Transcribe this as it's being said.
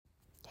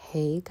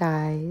Hey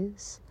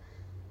guys,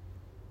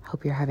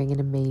 hope you're having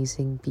an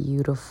amazing,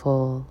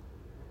 beautiful,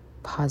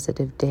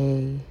 positive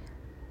day.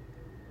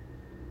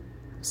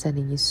 I'm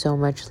sending you so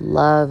much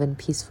love and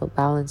peaceful,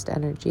 balanced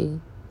energy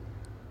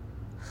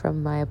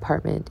from my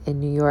apartment in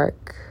New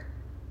York.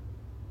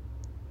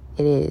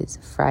 It is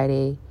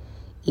Friday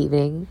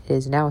evening. It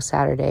is now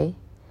Saturday,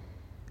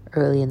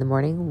 early in the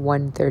morning,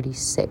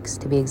 1:36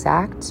 to be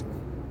exact.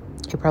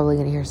 You're probably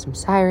going to hear some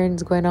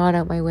sirens going on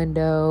out my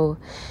window.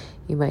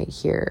 You might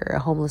hear a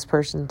homeless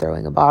person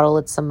throwing a bottle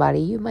at somebody.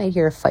 You might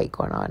hear a fight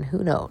going on.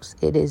 Who knows?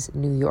 It is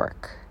New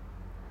York.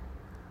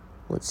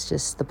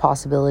 The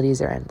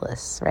possibilities are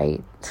endless,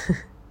 right?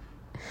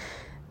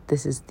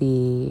 This is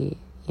the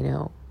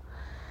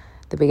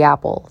Big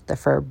Apple, the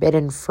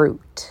forbidden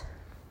fruit.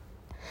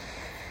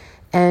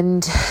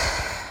 And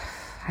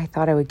I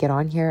thought I would get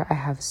on here. I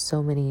have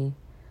so many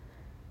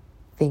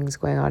things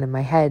going on in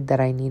my head that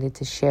I needed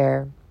to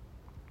share.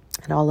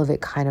 And all of it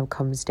kind of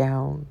comes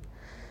down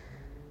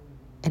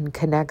and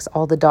connects,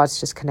 all the dots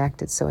just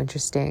connect. It's so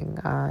interesting.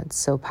 It's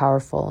so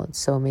powerful. It's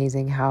so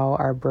amazing how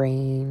our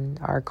brain,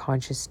 our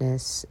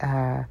consciousness,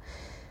 our,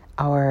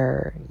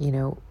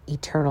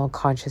 eternal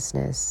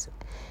consciousness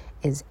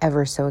is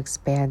ever so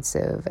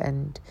expansive.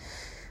 And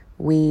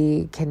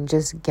we can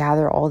just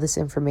gather all this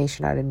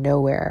information out of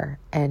nowhere.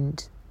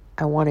 And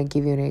I want to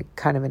give you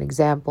an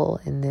example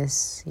in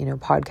this,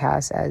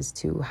 podcast as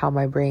to how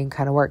my brain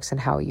kind of works and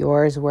how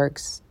yours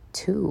works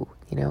too,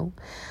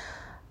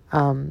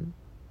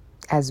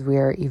 as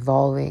we're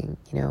evolving,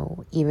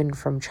 even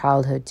from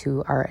childhood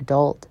to our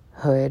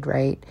adulthood,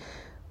 right?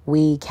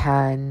 We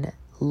can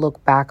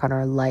look back on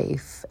our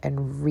life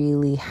and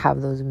really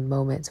have those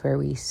moments where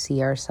we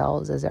see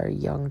ourselves as our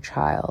young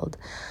child.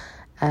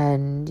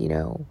 And,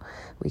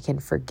 we can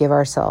forgive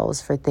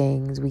ourselves for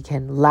things. We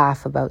can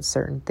laugh about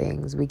certain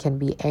things. We can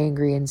be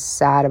angry and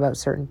sad about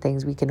certain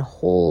things. We can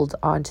hold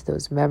on to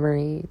those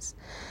memories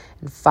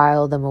and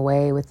file them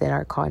away within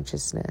our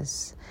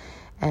consciousness.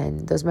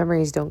 And those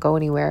memories don't go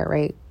anywhere,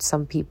 right?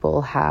 Some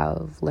people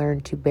have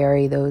learned to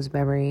bury those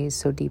memories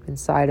so deep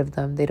inside of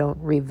them, they don't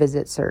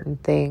revisit certain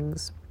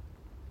things.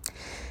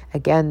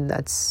 Again,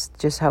 that's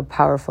just how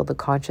powerful the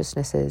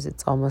consciousness is.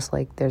 It's almost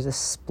like there's a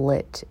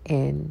split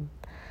in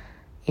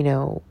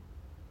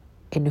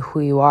who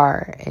you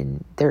are.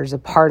 And there's a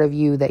part of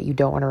you that you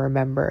don't want to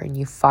remember and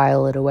you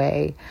file it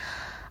away.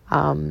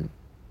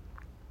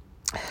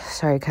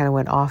 Sorry, I kind of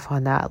went off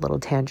on that little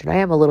tangent. I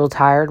am a little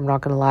tired. I'm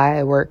not going to lie.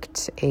 I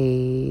worked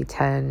a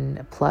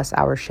 10 plus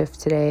hour shift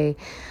today.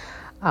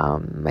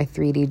 My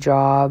 3D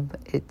job,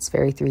 it's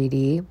very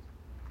 3D.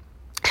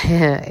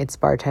 It's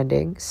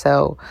bartending.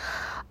 So,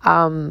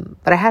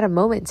 but I had a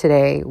moment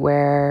today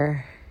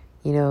where,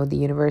 the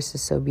universe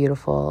is so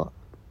beautiful.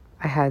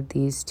 I had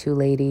these two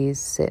ladies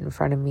sit in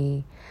front of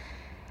me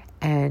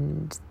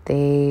and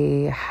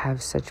they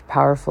have such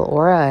powerful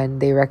aura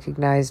and they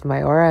recognized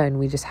my aura, and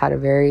we just had a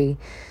very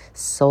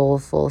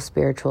soulful,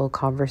 spiritual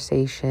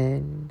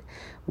conversation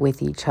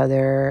with each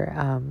other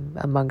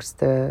amongst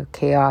the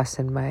chaos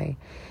and my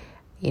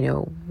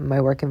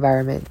work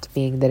environment,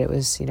 being that it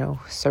was,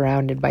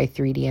 surrounded by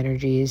 3D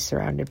energies,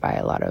 surrounded by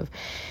a lot of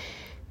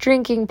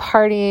drinking,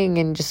 partying,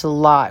 and just a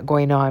lot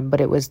going on.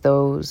 But it was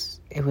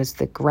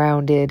the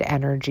grounded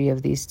energy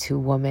of these two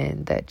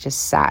women that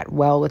just sat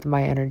well with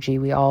my energy.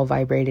 We all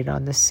vibrated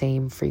on the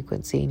same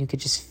frequency, and you could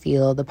just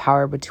feel the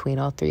power between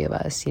all three of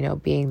us,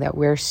 being that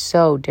we're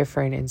so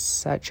different in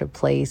such a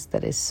place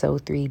that is so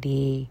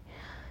 3D,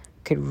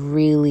 could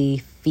really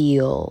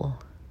feel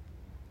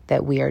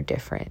that we are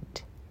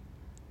different,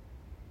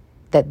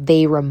 that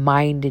they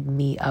reminded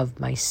me of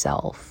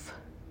myself,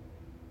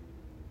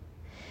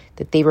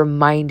 that they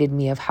reminded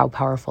me of how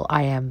powerful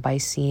I am by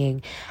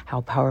seeing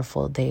how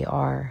powerful they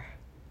are.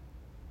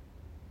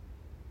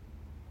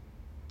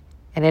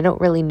 And I don't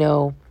really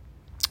know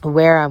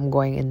where I'm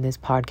going in this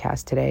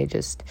podcast today.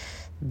 Just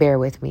bear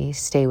with me,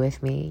 stay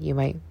with me. You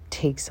might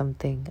take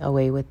something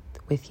away with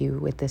you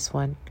with this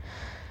one.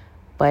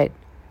 But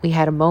we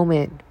had a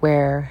moment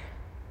where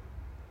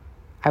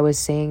I was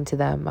saying to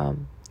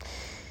them,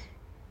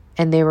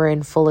 and they were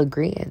in full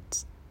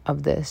agreement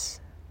of this,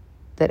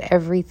 that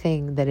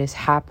everything that is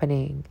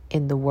happening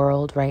in the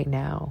world right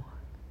now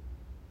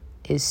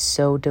is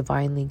so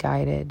divinely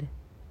guided,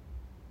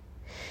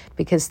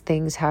 because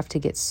things have to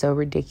get so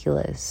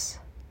ridiculous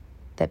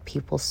that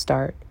people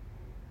start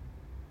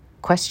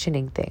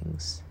questioning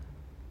things.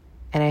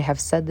 And I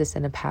have said this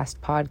in a past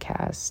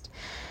podcast.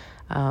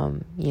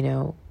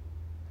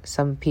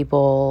 Some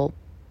people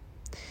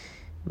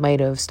might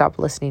have stopped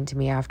listening to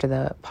me after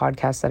the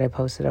podcast that I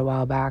posted a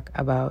while back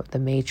about the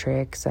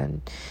Matrix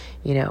and,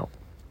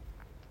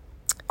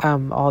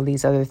 all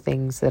these other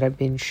things that have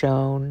been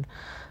shown.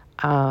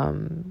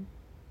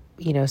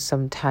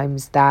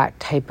 Sometimes that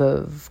type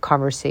of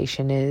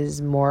conversation is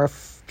more,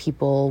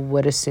 people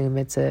would assume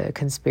it's a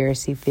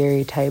conspiracy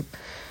theory type.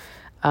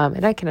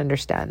 And I can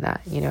understand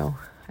that,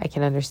 I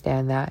can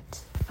understand that.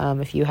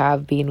 If you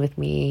have been with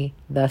me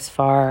thus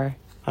far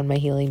on my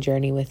healing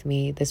journey with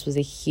me, this was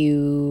a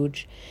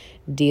huge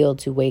deal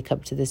to wake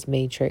up to this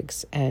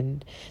matrix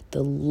and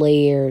the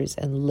layers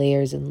and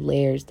layers and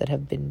layers that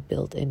have been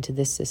built into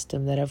this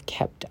system that have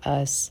kept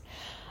us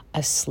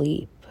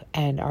asleep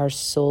and our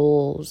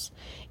souls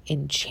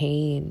in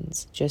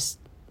chains, just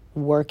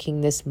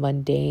working this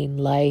mundane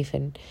life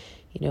and,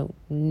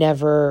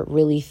 never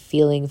really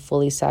feeling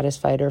fully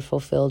satisfied or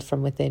fulfilled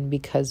from within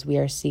because we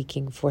are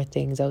seeking for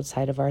things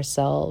outside of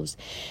ourselves.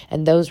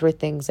 And those were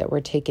things that were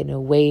taken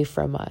away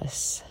from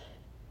us.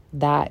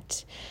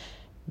 That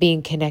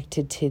being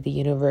connected to the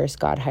universe,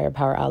 God, higher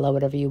power, Allah,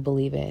 whatever you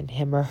believe in,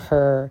 him or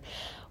her,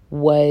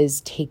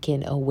 was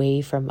taken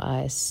away from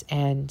us.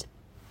 And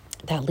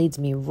that leads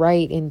me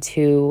right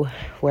into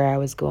where I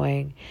was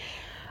going.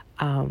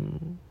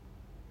 When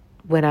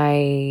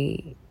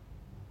I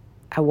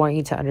want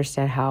you to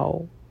understand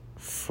how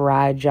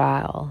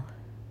fragile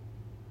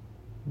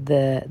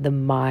the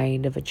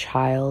mind of a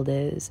child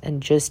is,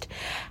 and just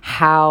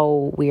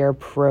how we are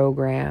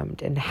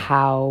programmed, and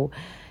how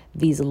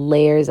these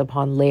layers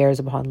upon layers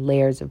upon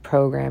layers of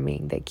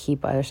programming that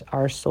keep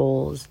our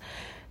souls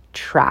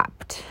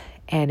trapped.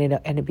 And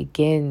it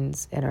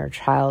begins in our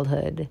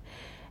childhood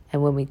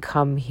and when we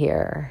come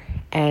here.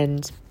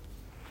 And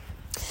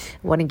I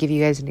want to give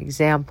you guys an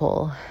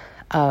example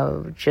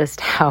of just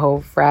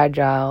how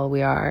fragile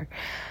we are,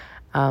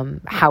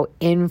 how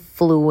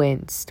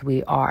influenced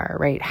we are,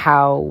 right?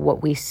 How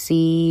what we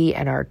see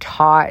and are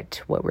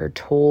taught, what we're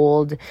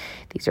told,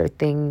 these are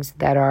things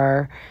that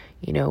are,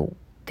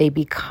 they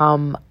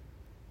become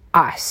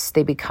us.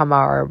 They become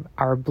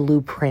our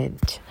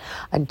blueprint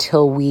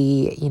until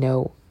we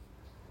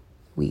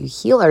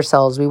heal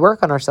ourselves, we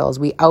work on ourselves,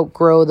 we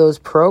outgrow those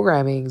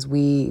programmings,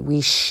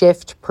 we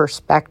shift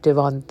perspective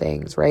on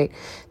things, right?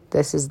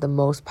 This is the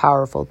most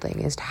powerful thing,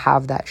 is to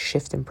have that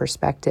shift in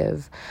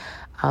perspective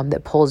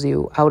that pulls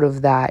you out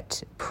of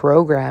that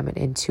program and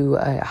into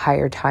a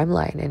higher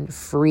timeline, and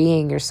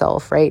freeing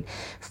yourself, right?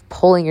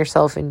 Pulling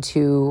yourself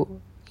into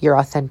your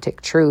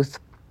authentic truth,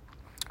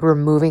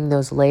 removing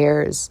those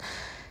layers.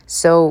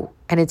 So,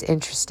 and it's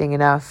interesting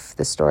enough,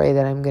 the story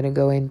that I'm going to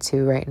go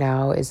into right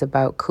now is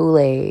about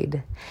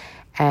Kool-Aid.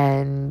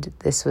 And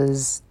this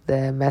was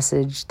the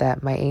message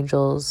that my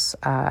angels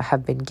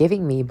have been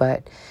giving me,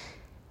 but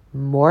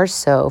more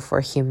so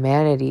for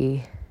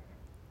humanity.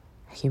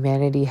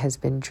 Humanity has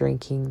been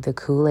drinking the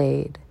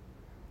Kool-Aid.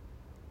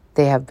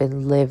 They have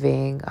been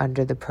living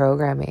under the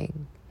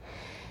programming.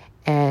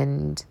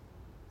 And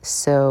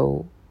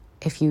so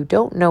if you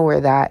don't know where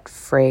that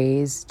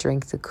phrase,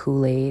 drink the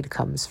Kool-Aid,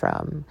 comes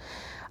from,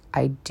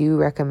 I do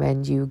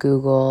recommend you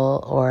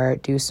Google or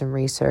do some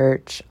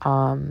research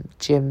on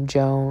Jim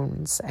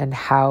Jones and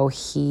how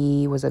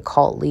he was a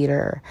cult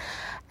leader,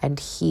 and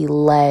he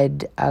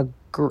led a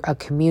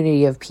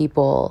community of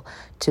people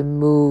to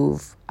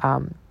move.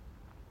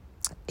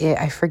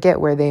 I forget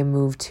where they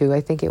moved to.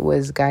 I think it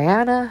was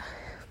Guyana.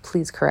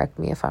 Please correct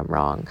me if I'm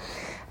wrong.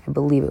 I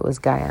believe it was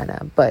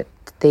Guyana. But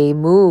they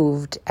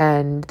moved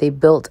and they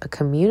built a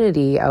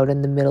community out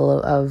in the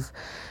middle of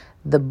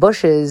the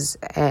bushes,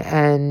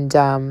 and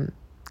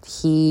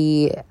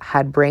he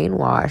had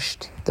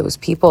brainwashed those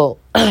people,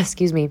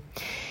 excuse me,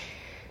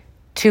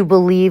 to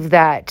believe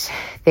that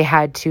they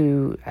had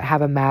to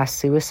have a mass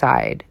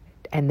suicide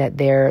and that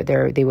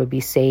they would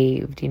be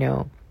saved,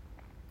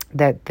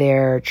 that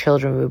their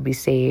children would be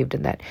saved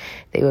and that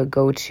they would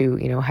go to,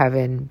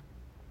 heaven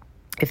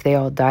if they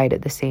all died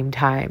at the same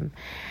time.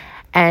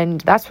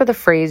 And that's where the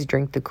phrase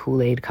drink the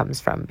Kool-Aid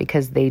comes from,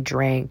 because they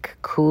drank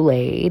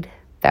Kool-Aid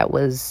that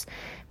was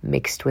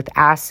mixed with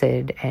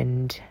acid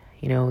and,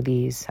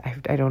 these,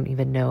 I don't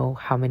even know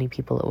how many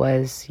people it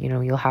was,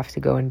 you'll have to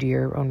go and do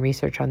your own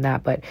research on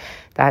that. But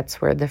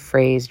that's where the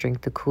phrase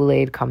drink the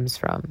Kool-Aid comes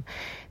from.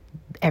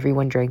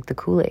 Everyone drank the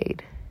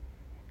Kool-Aid,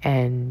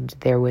 and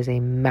there was a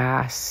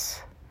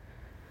mass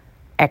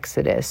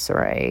exodus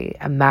or a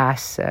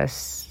mass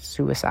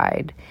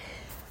suicide.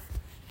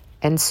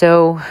 And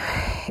so,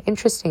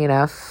 interesting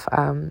enough,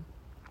 I'm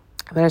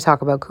going to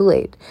talk about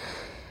Kool-Aid,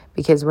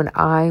 because when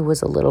I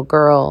was a little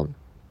girl,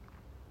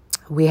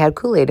 we had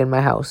Kool-Aid in my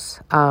house.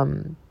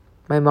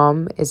 My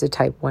mom is a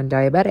type 1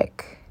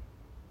 diabetic,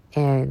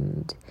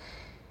 and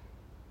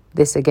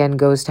this again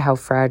goes to how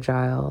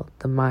fragile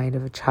the mind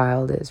of a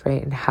child is,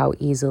 right? And how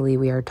easily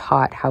we are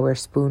taught, how we're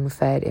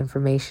spoon-fed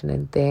information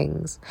and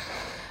things.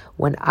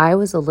 When I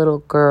was a little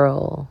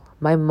girl,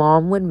 my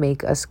mom would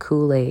make us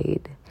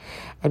Kool-Aid.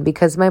 And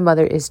because my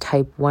mother is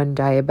type 1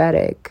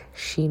 diabetic,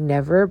 she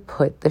never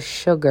put the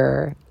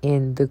sugar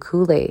in the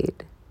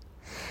Kool-Aid.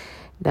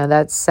 Now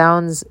that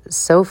sounds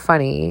so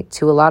funny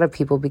to a lot of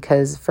people,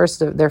 because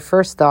their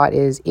first thought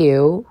is,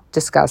 ew,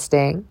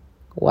 disgusting.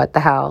 What the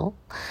hell?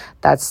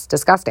 That's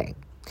disgusting.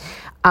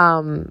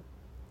 But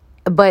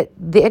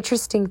the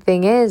interesting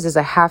thing is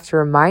I have to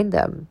remind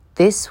them,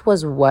 this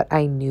was what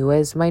I knew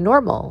as my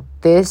normal.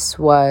 This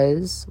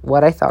was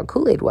what I thought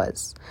Kool-Aid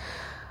was.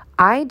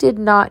 I did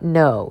not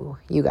know,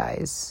 you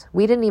guys.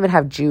 We didn't even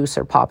have juice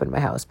or pop in my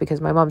house because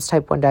my mom's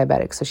type 1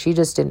 diabetic, so she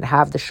just didn't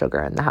have the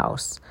sugar in the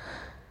house.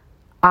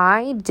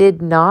 I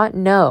did not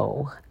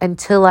know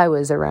until I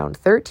was around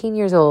 13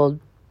 years old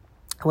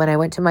when I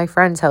went to my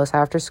friend's house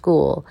after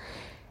school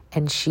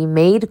and she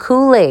made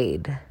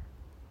Kool-Aid,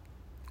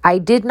 I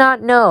did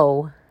not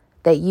know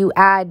that you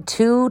add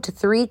 2 to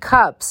 3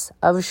 cups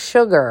of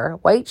sugar,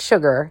 white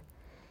sugar,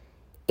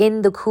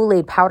 in the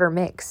Kool-Aid powder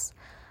mix.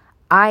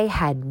 I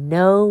had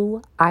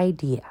no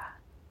idea.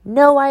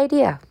 No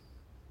idea.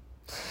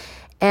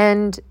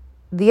 And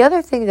the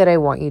other thing that I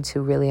want you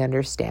to really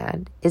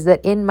understand is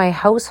that in my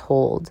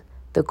household,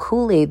 the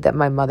Kool-Aid that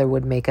my mother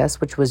would make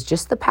us, which was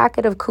just the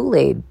packet of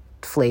Kool-Aid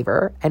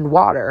flavor and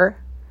water,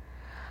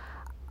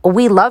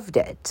 we loved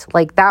it.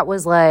 That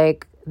was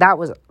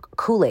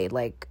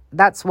Kool-Aid.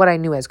 That's what I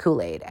knew as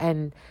Kool-Aid.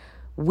 And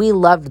we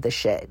loved the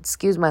shit.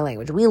 Excuse my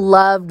language. We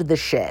loved the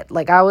shit.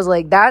 I was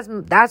like,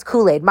 that's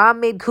Kool-Aid. Mom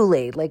made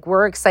Kool-Aid.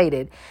 We're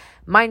excited.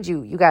 Mind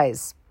you, you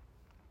guys,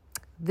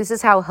 this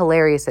is how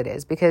hilarious it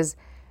is, because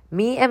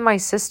me and my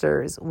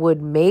sisters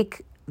would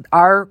make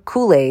our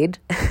Kool-Aid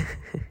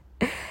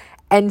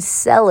and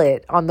sell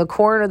it on the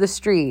corner of the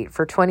street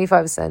for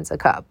 25 cents a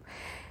cup.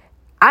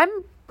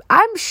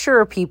 I'm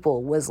sure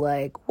people was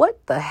like,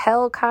 what the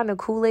hell kind of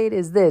Kool-Aid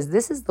is this?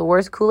 This is the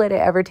worst Kool-Aid I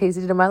ever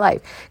tasted in my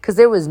life. Because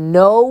there was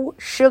no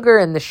sugar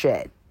in the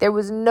shit. There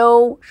was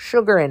no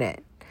sugar in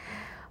it.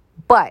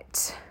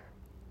 But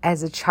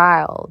as a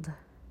child,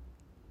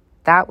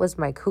 that was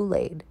my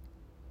Kool-Aid.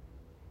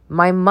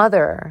 My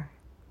mother,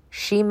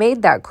 she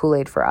made that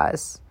Kool-Aid for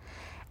us.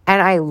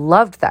 And I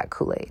loved that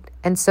Kool-Aid.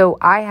 And so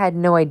I had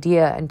no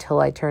idea until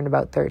I turned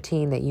about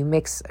 13 that you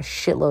mix a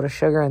shitload of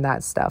sugar in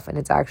that stuff. And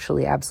it's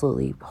actually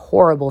absolutely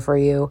horrible for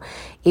you.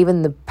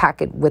 Even the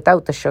packet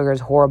without the sugar is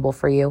horrible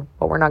for you.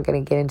 But we're not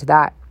going to get into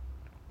that.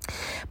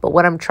 But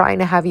what I'm trying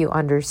to have you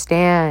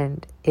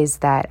understand is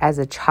that as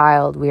a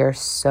child, we are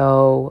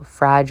so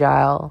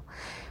fragile.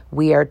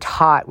 We are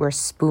taught, we're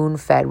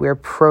spoon-fed, we're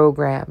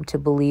programmed to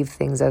believe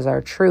things as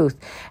our truth.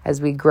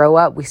 As we grow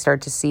up, we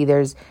start to see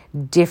there's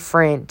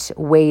different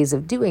ways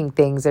of doing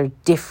things. There's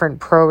different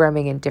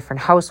programming in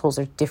different households.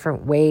 There's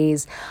different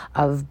ways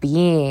of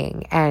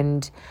being.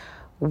 And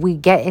we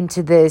get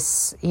into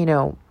this,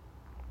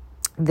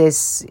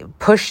 this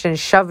pushed and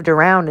shoved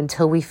around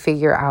until we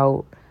figure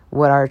out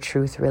what our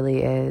truth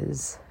really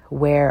is,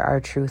 where our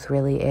truth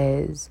really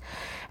is.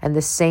 And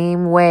the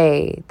same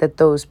way that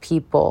those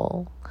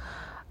people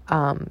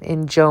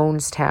in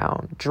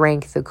Jonestown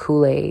drank the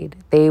Kool-Aid,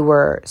 they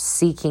were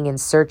seeking and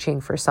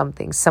searching for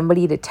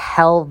somebody to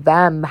tell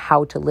them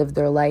how to live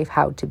their life,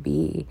 how to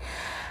be.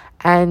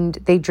 And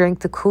they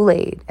drank the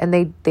Kool-Aid,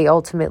 and they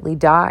ultimately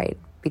died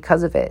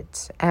because of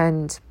it.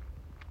 And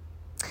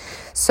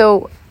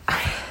so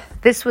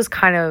this was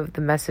kind of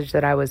the message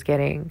that I was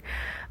getting.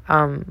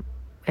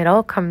 It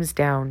all comes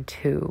down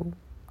to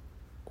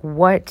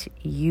what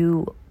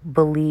you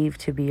believe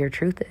to be your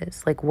truth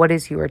is. What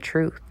is your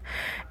truth?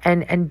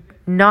 And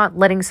not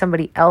letting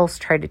somebody else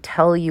try to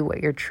tell you what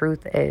your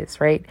truth is,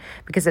 right?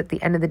 Because at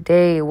the end of the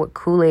day, what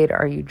Kool-Aid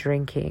are you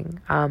drinking?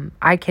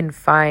 I can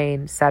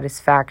find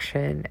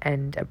satisfaction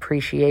and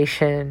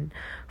appreciation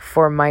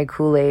for my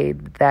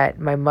Kool-Aid that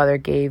my mother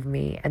gave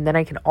me. And then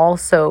I can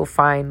also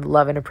find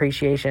love and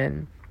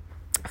appreciation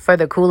for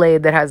the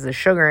Kool-Aid that has the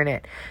sugar in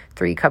it,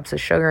 3 cups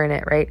of sugar in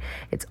it, right?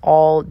 It's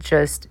all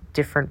just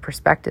different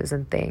perspectives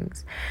and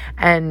things.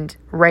 And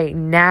right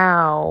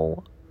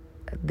now,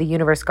 the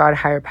universe, God,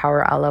 higher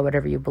power, Allah,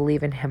 whatever you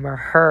believe in, him or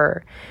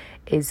her,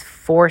 is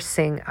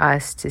forcing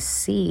us to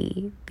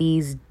see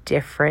these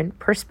different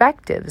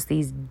perspectives,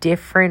 these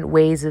different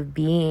ways of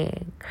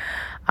being.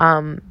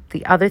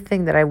 The other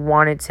thing that I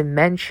wanted to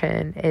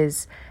mention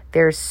is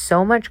there's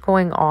so much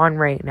going on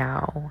right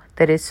now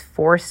that is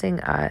forcing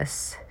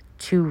us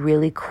to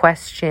really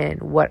question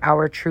what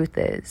our truth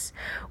is,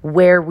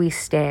 where we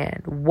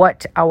stand,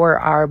 what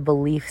our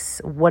beliefs,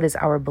 what is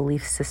our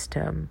belief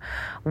system,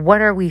 what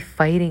are we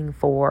fighting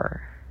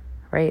for,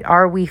 right?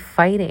 Are we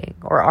fighting,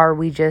 or are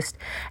we just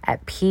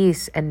at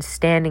peace and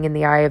standing in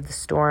the eye of the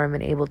storm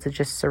and able to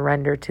just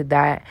surrender to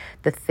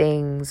the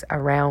things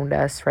around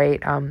us,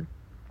 right? Are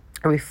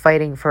we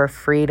fighting for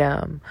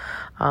freedom?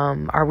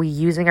 Are we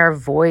using our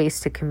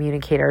voice to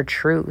communicate our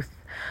truth?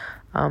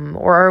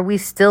 Or are we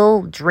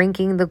still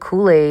drinking the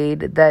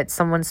Kool-Aid that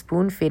someone's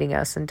spoon-feeding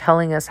us and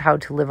telling us how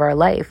to live our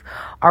life?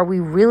 Are we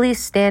really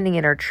standing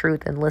in our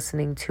truth and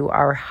listening to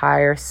our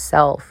higher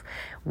self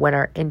when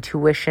our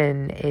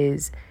intuition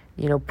is,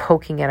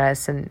 poking at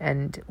us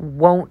and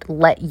won't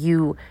let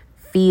you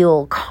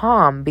feel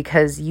calm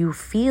because you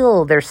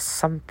feel there's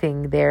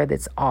something there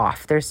that's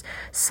off? There's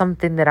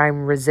something that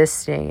I'm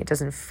resisting. It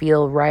doesn't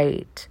feel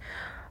right.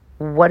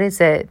 What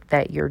is it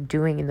that you're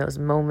doing in those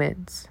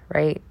moments,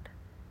 right?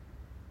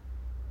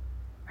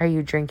 Are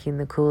you drinking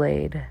the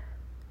Kool-Aid?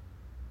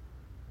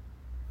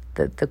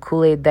 The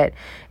Kool-Aid that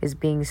is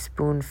being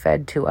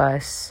spoon-fed to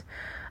us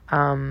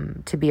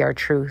to be our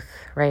truth,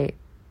 right?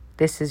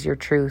 This is your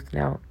truth.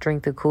 Now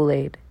drink the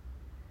Kool-Aid.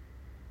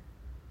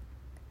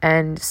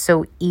 And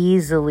so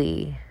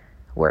easily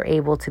we're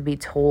able to be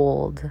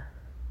told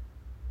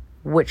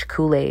which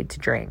Kool-Aid to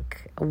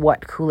drink,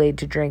 what Kool-Aid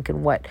to drink,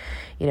 and what,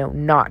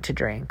 not to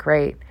drink,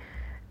 right?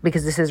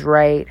 because this is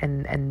right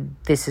and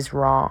this is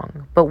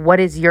wrong. But what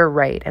is your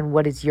right and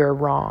what is your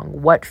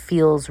wrong? What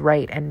feels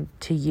right and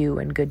to you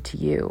and good to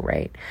you,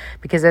 right?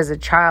 Because as a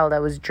child, I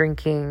was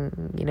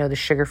drinking, the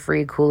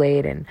sugar-free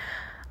Kool-Aid, and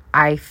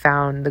I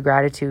found the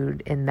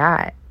gratitude in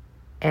that.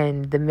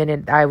 And the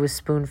minute I was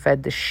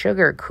spoon-fed the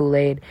sugar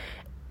Kool-Aid,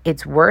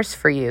 it's worse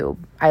for you.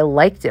 I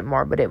liked it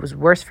more, but it was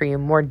worse for you,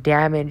 more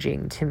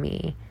damaging to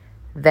me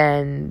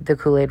than the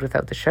Kool-Aid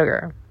without the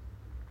sugar,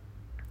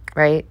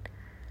 right?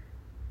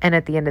 And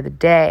at the end of the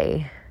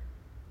day,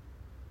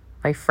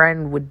 my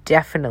friend would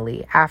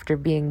definitely, after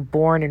being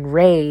born and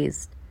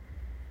raised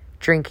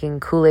drinking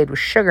Kool-Aid with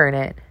sugar in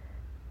it,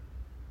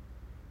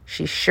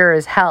 she sure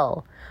as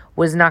hell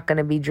was not going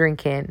to be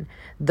drinking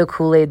the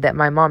Kool-Aid that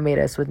my mom made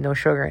us with no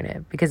sugar in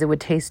it, because it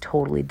would taste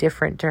totally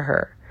different to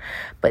her.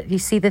 But you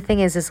see, the thing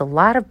is a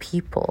lot of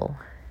people,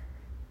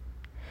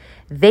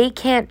 they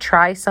can't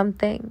try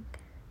something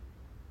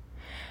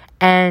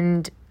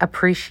and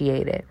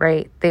appreciate it,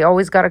 right? They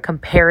always got to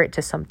compare it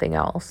to something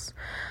else.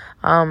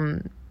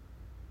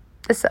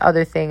 This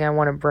other thing I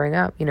want to bring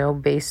up,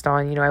 based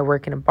on, I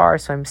work in a bar,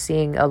 so I'm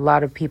seeing a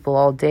lot of people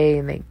all day,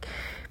 and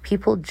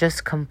people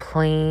just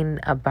complain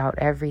about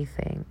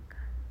everything.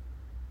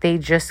 They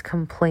just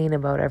complain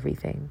about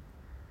everything.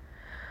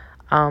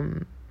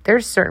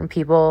 There's certain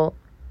people,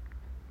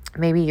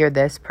 maybe you're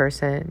this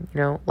person,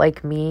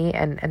 like me,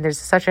 and there's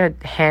such a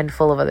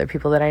handful of other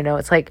people that I know.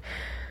 It's like,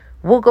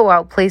 we'll go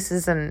out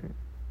places and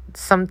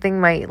something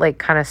might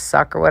kind of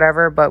suck or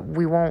whatever, but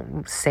we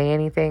won't say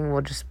anything.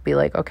 We'll just be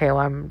like, okay, well,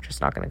 I'm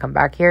just not going to come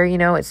back here.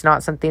 It's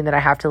not something that I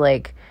have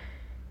to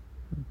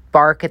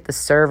bark at the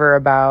server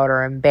about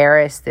or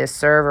embarrass this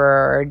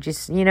server or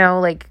just,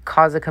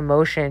 cause a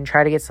commotion,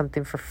 try to get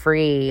something for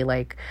free.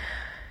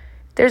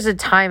 There's a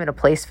time and a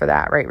place for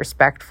that, right?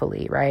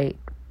 Respectfully, right?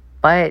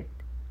 But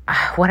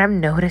what I'm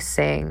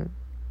noticing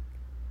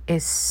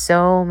is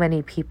so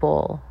many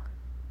people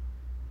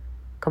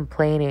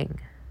complaining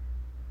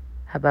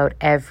about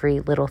every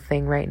little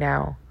thing right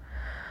now.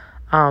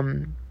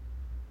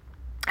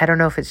 I don't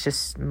know if it's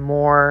just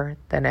more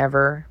than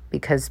ever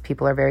because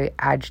people are very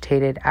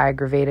agitated,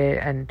 aggravated,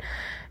 and,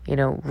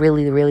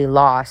 really, really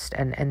lost.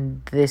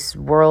 And this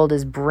world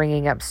is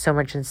bringing up so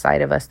much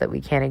inside of us that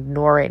we can't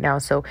ignore right now.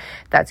 So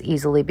that's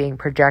easily being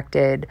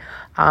projected.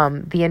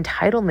 The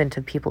entitlement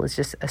of people is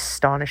just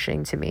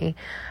astonishing to me.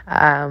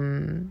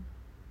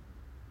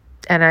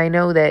 And I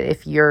know that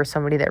if you're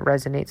somebody that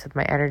resonates with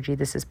my energy,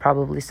 this is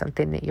probably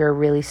something that you're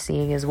really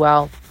seeing as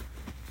well.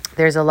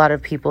 There's a lot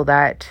of people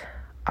that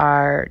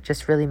are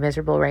just really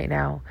miserable right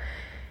now.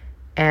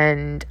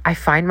 And I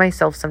find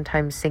myself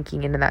sometimes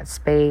sinking into that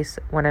space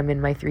when I'm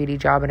in my 3D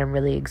job and I'm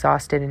really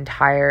exhausted and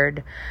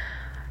tired.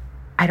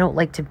 I don't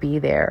like to be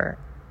there.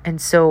 And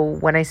so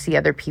when I see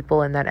other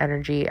people in that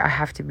energy, I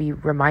have to be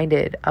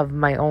reminded of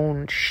my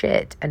own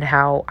shit and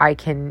how I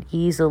can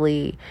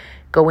easily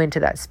go into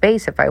that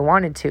space if I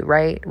wanted to,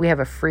 right? We have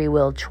a free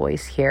will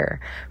choice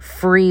here.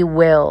 Free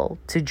will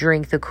to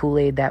drink the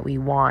Kool-Aid that we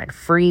want.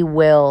 Free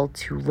will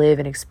to live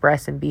and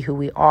express and be who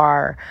we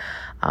are.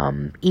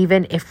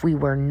 Even if we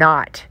were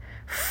not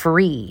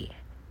free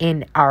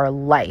in our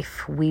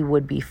life, we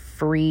would be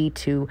free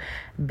to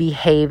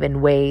behave in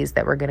ways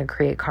that were going to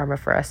create karma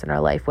for us in our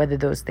life, whether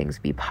those things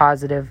be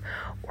positive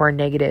or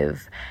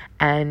negative.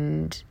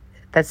 And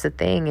that's the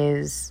thing,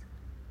 is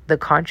the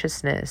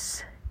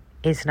consciousness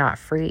is not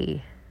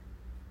free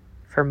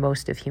for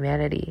most of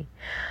humanity.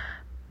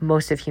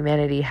 Most of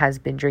humanity has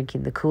been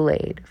drinking the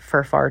Kool-Aid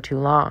for far too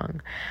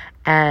long.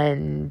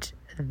 And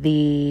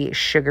the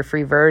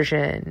sugar-free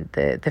version,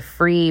 the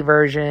free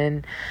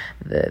version,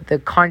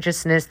 the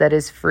consciousness that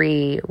is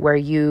free, where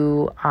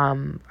you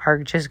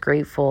are just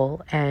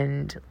grateful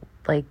and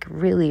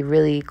really,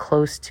 really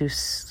close to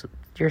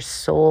your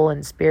soul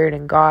and spirit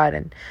and God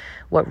and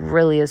what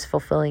really is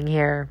fulfilling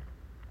here.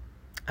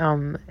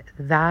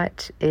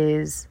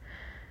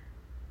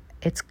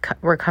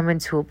 We're coming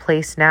to a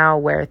place now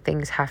where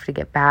things have to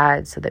get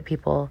bad so that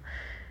people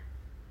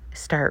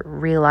start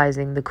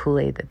realizing the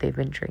Kool-Aid that they've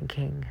been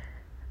drinking.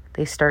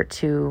 They start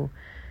to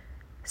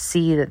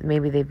see that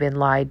maybe they've been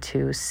lied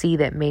to, see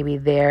that maybe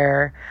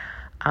their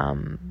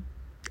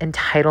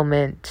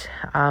entitlement,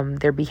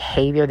 their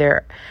behavior,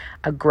 their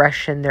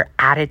aggression, their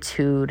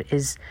attitude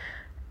is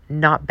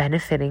not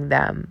benefiting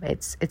them.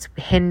 It's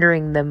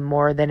hindering them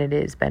more than it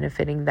is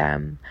benefiting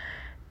them.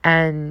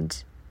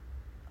 And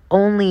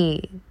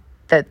only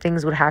that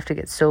things would have to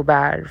get so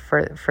bad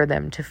for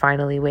them to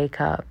finally wake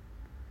up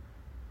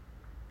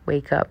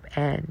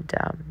and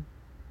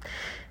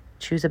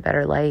choose a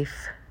better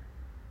life.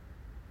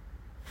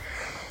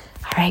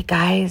 All right,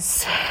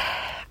 guys,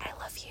 I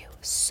love you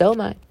so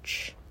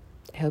much.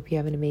 I hope you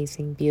have an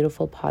amazing,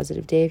 beautiful,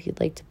 positive day. If you'd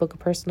like to book a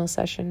personal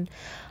session,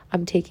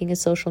 I'm taking a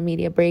social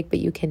media break, but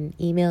you can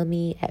email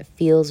me at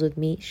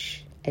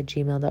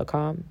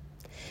feelswithmish@gmail.com.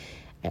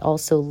 I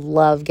also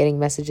love getting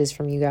messages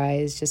from you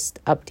guys, just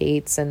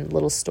updates and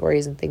little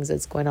stories and things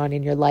that's going on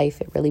in your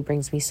life. It really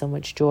brings me so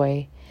much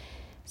joy.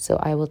 So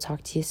I will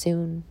talk to you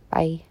soon.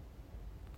 Bye.